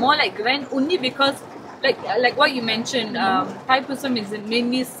Deepavali is more like grand only because like what you mentioned, Thaipusam is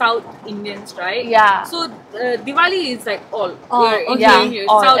mainly South Indians, right? Yeah. So Diwali is like all. Oh, We're okay. Indian here,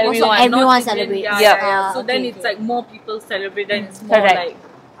 All, South everyone. Indian, Everyone North celebrates. Indian, Yep. yeah. So Okay, then okay. it's like more people celebrate, then it's more Correct. like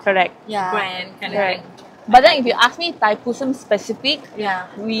Correct. Yeah. grand kind of Correct. thing. But then if you ask me Thaipusam specific, Yeah.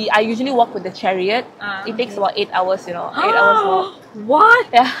 I usually walk with the chariot. It takes about 8 hours, 8 hours walk. What?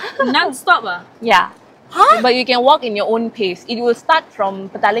 Yeah. Non-stop Yeah. Huh? But you can walk in your own pace. It will start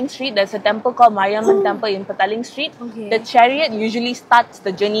from Petaling Street. There's a temple called Mariamman Temple in Petaling Street. Okay. The chariot usually starts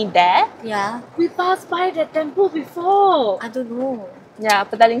the journey there. Yeah. We passed by that temple before. I don't know. Yeah,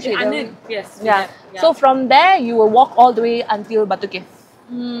 Petaling Street. Anand, yes. Yeah. So from there, you will walk all the way until Batu Cave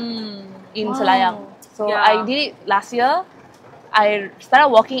in Wow. Selayang. So Yeah. I did it last year. I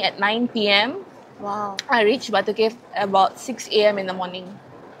started walking at 9 p.m. Wow. I reached Batu Cave about 6 a.m. in the morning.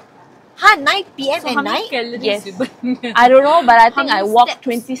 9 p.m. So at how many night? calories Yes. you burn? I don't know, but I think How I many walked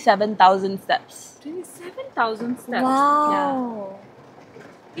steps? 27,000 steps. 27,000 steps. Wow.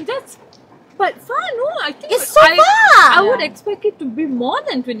 That's but far, no. I think It's so I far. would expect it to be more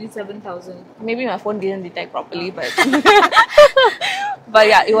than 27,000. Maybe my phone didn't detect properly, but but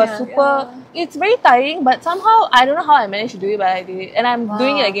yeah, it was super. It's very tiring, but somehow I don't know how I managed to do it, but I did it, and I'm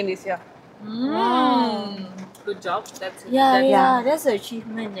doing it Wow. again this year. Wow. Good job. That's Yeah, that's an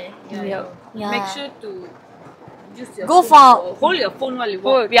achievement. Yeah. Yeah. Make sure to use your Go phone. Hold your phone while you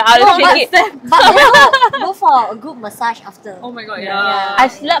walk. Yeah, I'll check it. But go for a good massage after. Oh my god, Yeah. I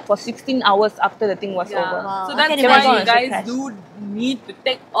slept for 16 hours after the thing was Yeah. over. Wow, So I that's can why imagine. you guys Crash. do need to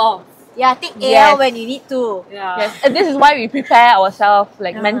take off. Yeah, take air Yes. when you need to. Yeah. Yes, and this is why we prepare ourselves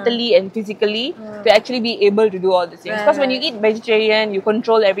like Uh-huh. mentally and physically to actually be able to do all these things. Because when you eat vegetarian, you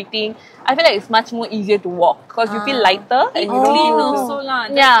control everything. I feel like it's much more easier to walk because you feel lighter and Eat you don't clean feel also lah.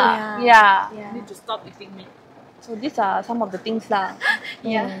 That's Yeah, yeah. why you need to stop eating meat. So these are some of the things lah.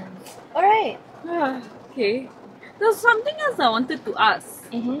 Yeah. Alright. Okay. There's something else I wanted to ask,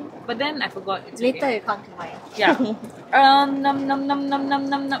 Mm-hmm. but then I forgot. It's Later okay. you come to mind. Yeah.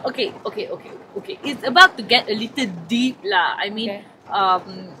 Okay. It's about to get a little deep lah. I mean,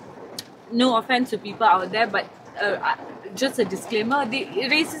 no offense to people out there, but just a disclaimer: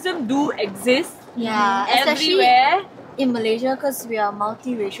 racism do exist. Yeah, especially everywhere. in Malaysia because we are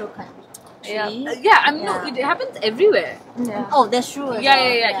multiracial country. Yeah. No, it happens everywhere. Oh, that's true. as Yeah.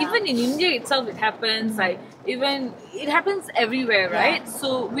 well. Even in India itself, it happens. Like even it happens everywhere, right?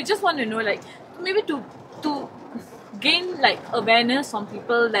 So we just want to know, like, maybe to gain like awareness on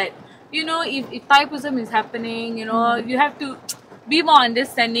people that if Thaipusam is happening, you have to be more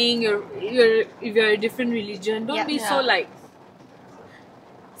understanding. If you're a different religion, don't be so like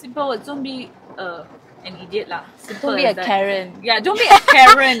simple words. Don't be an idiot lah. Simple Don't be as a that. Karen. Yeah, don't be a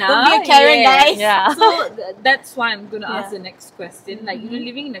Karen. Don't be a Karen, guys. Yeah. So that's why I'm gonna ask the next question. Like,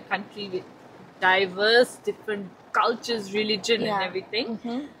 living in a country with diverse, different cultures, religion, and everything.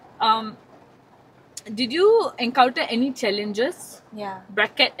 Did you encounter any challenges? Yeah.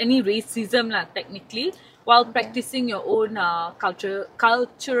 Bracket any racism lah, technically, while practicing your own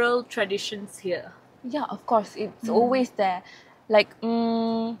cultural traditions here. Yeah, of course. It's always there. Like,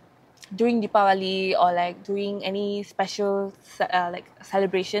 during Deepavali or like during any special like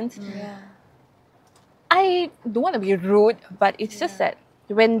celebrations, I don't want to be rude, but it's just that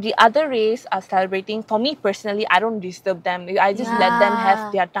when the other race are celebrating, for me personally, I don't disturb them. I just let them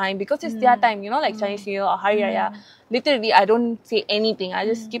have their time because it's their time, like Chinese New Year or Hari Raya. Literally, I don't say anything. I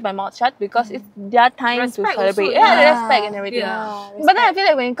just keep my mouth shut because it's their time Respect to celebrate. also, Yeah, respect and everything. Yeah. But then I feel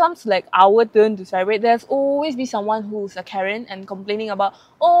like when it comes to like our turn to celebrate, there's always be someone who's a Karen and complaining about,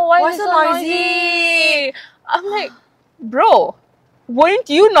 oh, why is it so noisy? I'm like, bro, weren't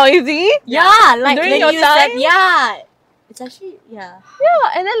you noisy? Yeah, like During when your you time? said, it's actually, Yeah,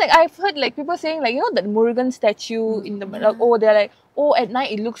 and then like I've heard like people saying like, that Murugan statue in the like, they're like, at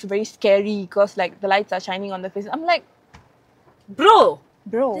night it looks very scary because like the lights are shining on the face. I'm like, Bro,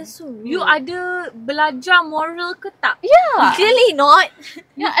 that's so rude. you ada belajar moral ke tak? yeah. Clearly not.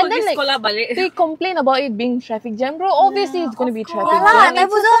 Yeah, and then Pergi like sekolah balik. they complain about it being traffic jam, bro. Obviously it's gonna be traffic Yeah lah, jam.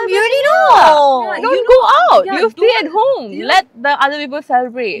 Thaipusam, you already know. Don't go out. Yeah, you stay at home. you- Let the other people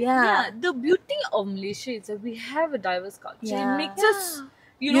celebrate. Yeah, the beauty of Malaysia is that we have a diverse culture. Yeah. It makes us,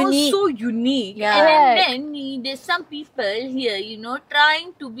 Unique. so unique. Yeah. And then there's some people here,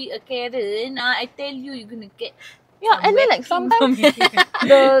 trying to be a Karen. I tell you, you're gonna get. Yeah, and then like some sometimes whacking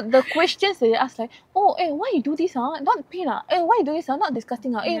the questions that they ask like, why you do this not pain why you do this not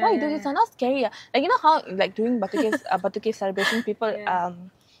disgusting why you do this not scary like how like during Batu Cave celebration people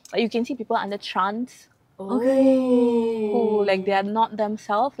like you can see people under trance who like they are not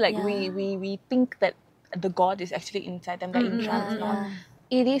themselves like we think that the god is actually inside them, they're in trance now.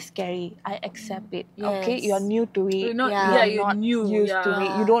 It is scary. I accept it. Okay, Yes. you're new to it. You're not, Yeah. you're not new. used to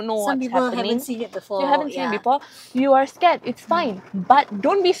it. You don't know Some what's people happening. haven't seen it before. You haven't seen it yeah. before. You are scared. It's fine, but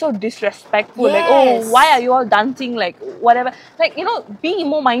don't be so disrespectful. Like, Yes. oh, why are you all dancing? Like, whatever. Like, be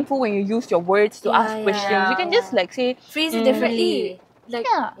more mindful when you use your words to ask questions. You can just like say, phrase it differently. Like,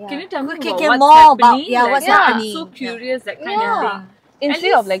 Yeah. can you tell me Okay, about get what's more happening? about- yeah, Like, what's yeah, happening. I'm so curious, that kind Yeah. of thing.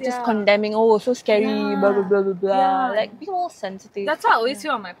 Instead of like just condemning, oh, so scary, blah blah blah blah blah. Yeah. Like, be more sensitive. That's what I always hear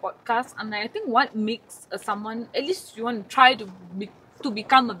on my podcast, and I think what makes someone, at least you want to try to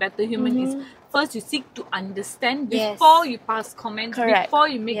become a better human, is first you seek to understand Yes. before you pass comments, Correct. before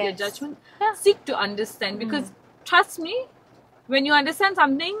you make your Yes. judgment. Yeah. Seek to understand, because trust me, when you understand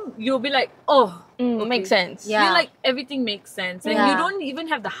something, you'll be like, oh, okay. Makes sense. Yeah. You like everything makes sense, and Yeah. you don't even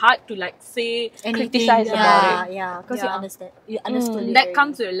have the heart to like say Anything, Criticize about it. Yeah, because you Yeah. understand. You understood it that already.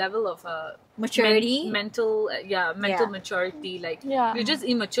 comes with a level of Maturity. mental Yeah. maturity. Like, Yeah. you're just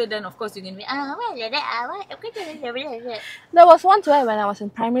immature, then of course you're gonna be what like that, There was once where when I was in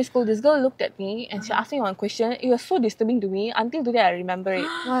primary school, this girl looked at me and she asked me one question. It was so disturbing to me. Until today, I remember it.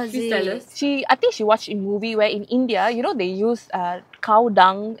 What is Please it? tell us. I think she watched a movie where in India, they use cow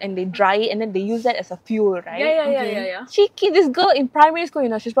dung and they dry it and then they use that as a fuel, right? Yeah. This girl in primary school,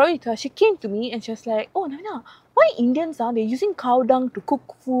 she's probably 12, she came to me and she was like, oh, Nana, why Indians they're using cow dung to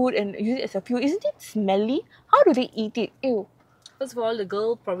cook food and use it as a fuel? Isn't it smelly? How do they eat it? Ew. First of all, the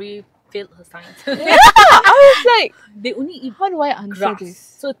girl probably failed her science. I was like, They only eat how do I answer grass. this?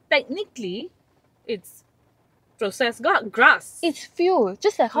 So technically, it's processed grass. It's fuel.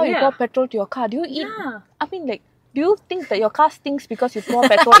 Just like how you Yeah. pour petrol to your car. Do you eat? Yeah. I mean, like, do you think that your car stinks because you pour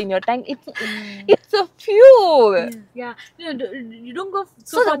petrol in your tank? It's a fuel. Yeah. You don't go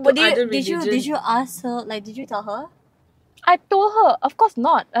so So far but to other did religions. you ask her, like, did you tell her? I told her, of course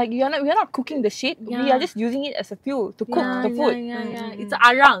not. Like, we're not cooking the shit. We Yeah. are just using it as a fuel to cook the food. Yeah. It's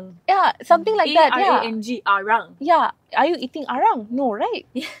arang. Yeah, something like that. Yeah. A-R-A-N-G, arang. Yeah. Are you eating arang? No, right?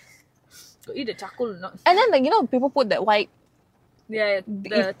 Go eat the charcoal or not. And then, like, people put that white Yeah,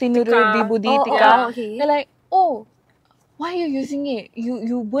 the tinuru tikka. dibudi Oh, tikka. okay. They're like, oh, why are you using it?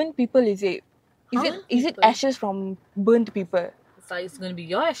 You burn people, is it? Is it People? ashes from burnt people? It's like it's gonna be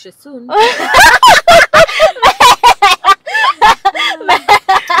your ashes soon.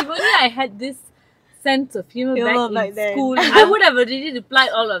 If only I had this sense of humor back in then. school, I would have already replied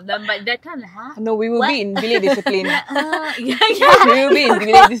all of them. But that time, No, we will be in village discipline. yeah. We will be in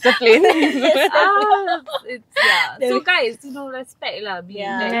village discipline. So guys, respect lah.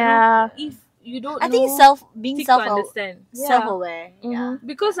 Yeah. If you don't I know, think being seek to understand. self-aware. Yeah.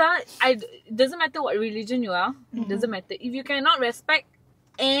 Because it doesn't matter what religion you are. It doesn't matter. If you cannot respect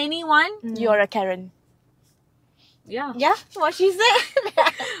anyone, You're a Karen. yeah. Yeah, what she said.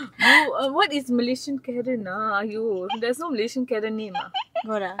 What is Malaysian Karen? There's no Malaysian Karen name.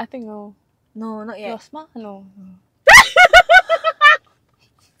 What? I think no. No, not yet. Rosma? No.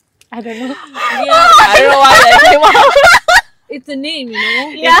 I don't know. Yeah, I don't know why that came out. it's a name,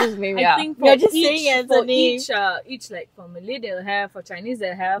 Yeah. It's his name, I yeah. think for You're just each, saying it as a for name. each like for Malay they'll have, for Chinese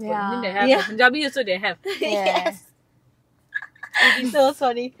they'll have, for Yeah. Indian they have, Yeah. for Punjabi also they have. Yes. So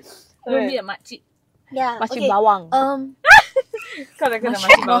funny. Don't be a makcik. Yeah. Macam okay. bawang. Kau dah kena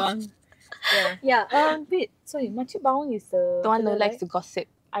makcik bawang. Yeah. Yeah. Wait, sorry, makcik bawang is the The one who fella, likes right? to gossip.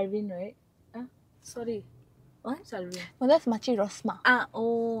 Irene, right? Sorry. What? It's Irene. Oh, that's Machi Rosma.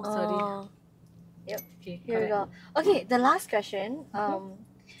 Oh, sorry. Okay, Here we correct. go. Okay, the last question.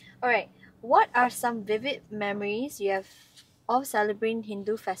 Alright. What are some vivid memories you have of celebrating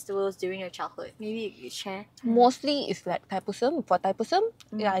Hindu festivals during your childhood? Maybe you could share. Mostly it's like Thaipusam. For Thaipusam,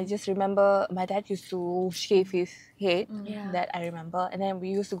 yeah, I just remember my dad used to shave his head. Yeah. That I remember. And then we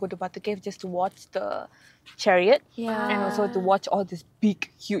used to go to Batu Cave just to watch the chariot. Yeah. And also to watch all these big,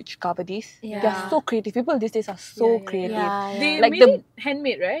 huge kabadis. Yeah. They're so creative. People these days are so creative. Yeah. They Like made it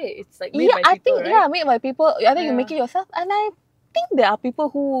handmade, right? It's like made Yeah, by I people, think right? made by people. I think you Yeah. make it yourself, and I think there are people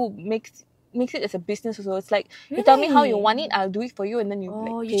who makes it as a business also. It's like you tell me how you want it, I'll do it for you, and then you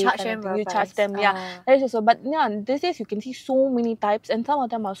Oh, like you pay charge kind them of thing. for You the charge price. them, yeah. That is also. But yeah, these days you can see so many types, and some of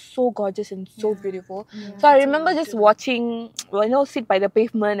them are so gorgeous and so beautiful. So I remember just watching, sit by the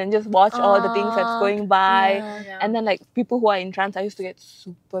pavement and just watch all the things that's going by. Yeah. And then like people who are in trance, I used to get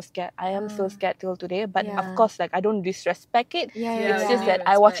super scared. I am still scared till today. But of Yeah. course, like I don't disrespect it. Yeah, It's yeah. just Yeah. that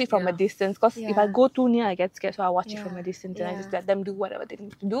I watch it Respect, from a yeah. distance. Because if I Yeah. go too near, I get scared. So I watch it from a Yeah. distance and I just Yeah. let them do whatever they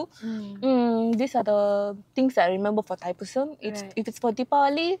need to do. Mm. These are the things that I remember for Thaipusam. Right. If it's for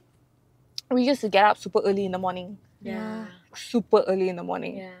Deepavali, we used to get up super early in the morning. Yeah. Super early in the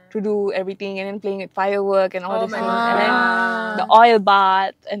morning Yeah. to do everything and then playing with firework and all Oh this my things. God. And then Ah. the oil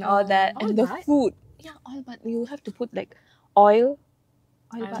bath and all that. Oil And the bath? food. Yeah, oil bath. You have to put like oil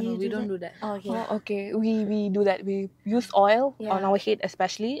I don't know. We don't do that. Oh, okay. Oh, okay. We do that. We use oil Yeah. on our head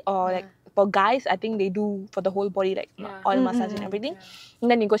especially, or Yeah. like for guys, I think they do for the whole body, like Yeah. oil massage and everything.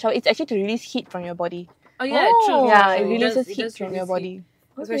 And then you go shower. It's actually to release heat from your body. Oh yeah, Oh. true. Yeah, true. it releases does heat from your release body.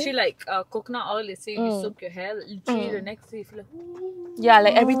 heat. Especially like coconut oil. Let's say you soak your hair. Literally the next day you feel like, ooh. Yeah,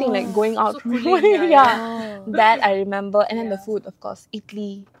 like everything like going out. So cooling, yeah. That I remember. And then the Yeah. food, of course,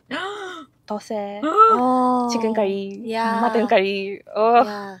 idli, thosai, Oh. chicken curry, Yeah. mutton curry. Oh,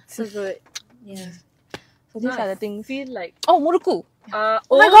 Yeah. So good. Yeah. so these No, are I the things. feel like Oh, muruku. oh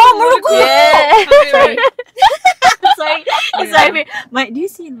my God, Morocco! Yeah. Sorry. Yeah. Sorry. Do you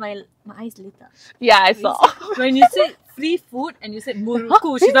see my eyes lit up? Yeah, I saw. When you say free food and you said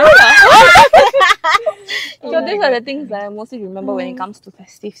muruku, she's like, So these are the things that I mostly remember when it comes to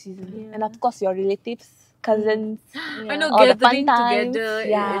festive season. Yeah. And of course, your relatives, cousins. I know, All the fun gathering times. together.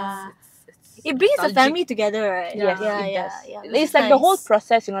 Yeah. It brings the nostalgic. family together, right? Yes, yeah, it yeah, does. yeah. It's like the whole nice.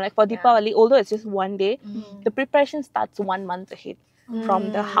 process, like for Deepavali, although it's just one day, Mm. the preparation starts 1 month ahead.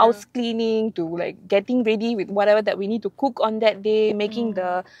 From the house cleaning to like getting ready with whatever that we need to cook on that day, making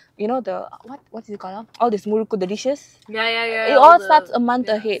the, the, what is it called? All this muruku, the dishes. Yeah. It all starts a month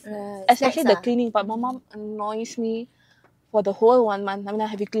ahead. Right. Especially the Snacks, cleaning part. My mom annoys me for the whole 1 month. I mean,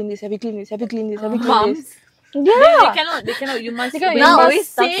 have you cleaned this? Have you cleaned this? Have you cleaned this? Have you cleaned this? Moms. Yeah. They cannot. You must. Because when now you we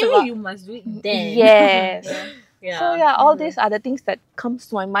say talks about- you must do it then. Yes. Yeah. So yeah, all these are the things that comes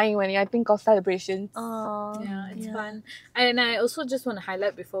to my mind when I think of celebrations. Oh, Yeah, it's fun. And I also just want to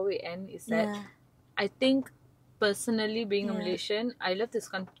highlight before we end is that Yeah. I think personally being a Yeah. Malaysian, I love this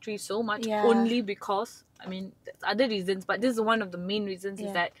country so much Yeah. only because, I mean, there's other reasons, but this is one of the main reasons is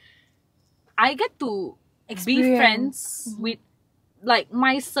Yeah. that I get to be Experience. friends with, like,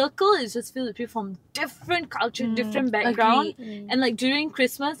 my circle is just filled with people from different culture, different background. Agreed. And like during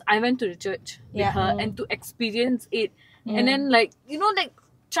Christmas, I went to the church with Yeah. her and to experience it. And then like, like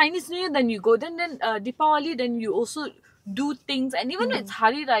Chinese New Year, then you go. Then Deepavali, then you also do things. And even when it's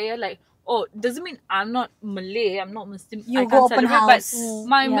Hari Raya, like, doesn't mean I'm not Malay, I'm not Muslim. You I go can't open celebrate, house. but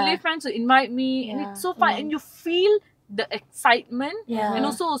my Yeah. Malay friends will invite me, and Yeah. it's so fun. And you feel the excitement, Yeah. and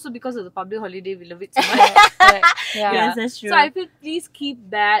also because of the public holiday, we love it so much. Right. Yeah. Yes, that's true. So I feel please keep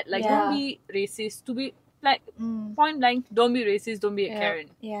that. Like, Yeah. don't be racist. To be like Mm. point blank, don't be racist. Don't be a Yeah. Karen.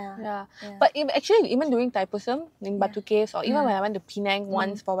 Yeah. Yeah. Yeah. But actually, even during Thaipusam in Batu Caves, or even Yeah. when I went to Penang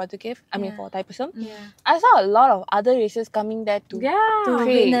once for Batu Cave, Yeah. for Thaipusam, Yeah. I saw a lot of other races coming there to Yeah. To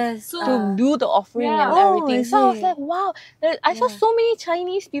pray, witness. So- to do the offering Yeah. and Oh, everything. is So I was it? like, wow. I saw Yeah. so many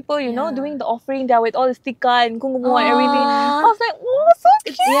Chinese people, Yeah. doing the offering there with all the stika and kungkumo and everything. I Aw. was like, oh, so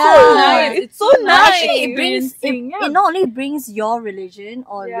cute. Yeah. nice. It's so nice. Actually, it brings Experiencing, it not only brings your religion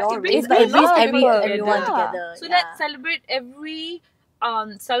or Yeah, your it brings race, but it a lot brings of people everyone together. together. So yeah. let's celebrate every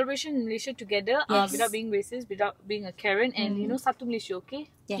celebration in Malaysia together, Yes. without being racist, without being a Karen, and Satu Malaysia, okay?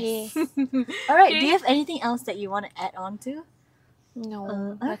 Yes. Yes. All right. Do Okay. you have anything else that you want to add on to?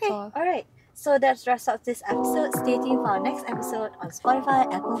 No, that's Okay. all. All right. So that's wraps up this episode. Stay tuned for our next episode on Spotify,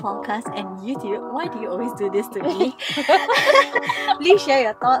 Apple Podcasts, and YouTube. Why do you always do this to me? Please share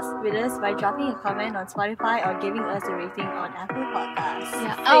your thoughts with us by dropping a comment on Spotify or giving us a rating on Apple Podcasts.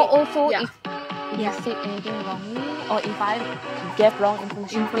 Yeah. Also, Yeah. if you said anything wrongly, or if I gave wrong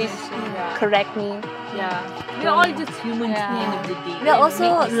information, please Yeah. correct me. Yeah. We're all just humans at the end of the day. We are We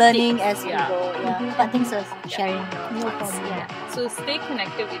also make learning mistakes. as we Yeah. go. Yeah. But thanks for sharing your thoughts. problem. Yeah. So stay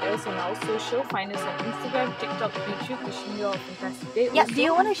connected with us on our social. Find us on Instagram, TikTok, YouTube. Wishing you all a fantastic day. Yeah. Also, Do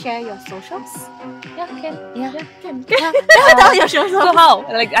you want to share your socials? Yeah, can. Yeah. can. Tell your socials. So how?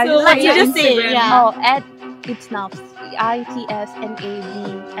 Like I So just like you yeah, just say, Instagram. yeah. Oh, at itsnavs.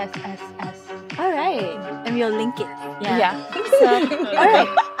 ITSNAVSSS. All right. And we'll link it. Yeah. So, all right.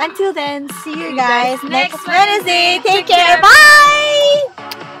 Until then, see you See you guys guys next next Wednesday. Take care. Bye.